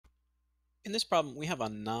In this problem, we have a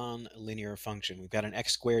non-linear function. We've got an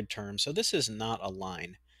x squared term, so this is not a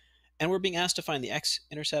line. And we're being asked to find the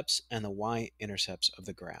x-intercepts and the y-intercepts of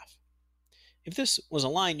the graph. If this was a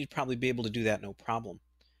line, you'd probably be able to do that no problem.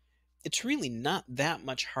 It's really not that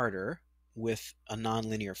much harder with a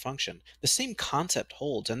non-linear function. The same concept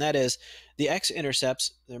holds, and that is the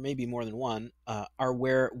x-intercepts, there may be more than one, are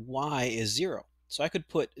where y is 0. So I could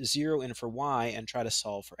put 0 in for y and try to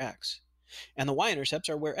solve for x. And the y-intercepts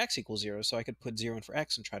are where x equals 0, so I could put 0 in for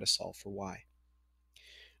x and try to solve for y.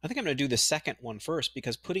 I think I'm going to do the second one first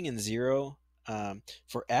because putting in 0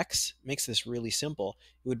 for x makes this really simple.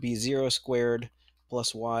 It would be 0 squared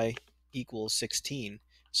plus y equals 16.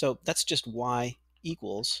 So that's just y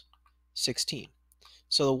equals 16.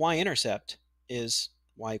 So the y-intercept is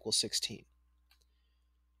y equals 16.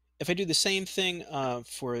 If I do the same thing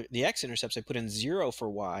for the x-intercepts, I put in 0 for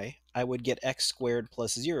y, I would get x squared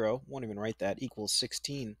plus 0, won't even write that, equals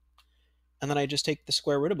 16. And then I just take the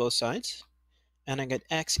square root of both sides, and I get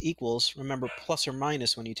x equals, remember, plus or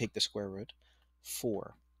minus when you take the square root,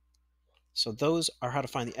 4. So those are how to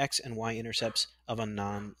find the x and y-intercepts of a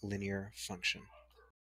non-linear function.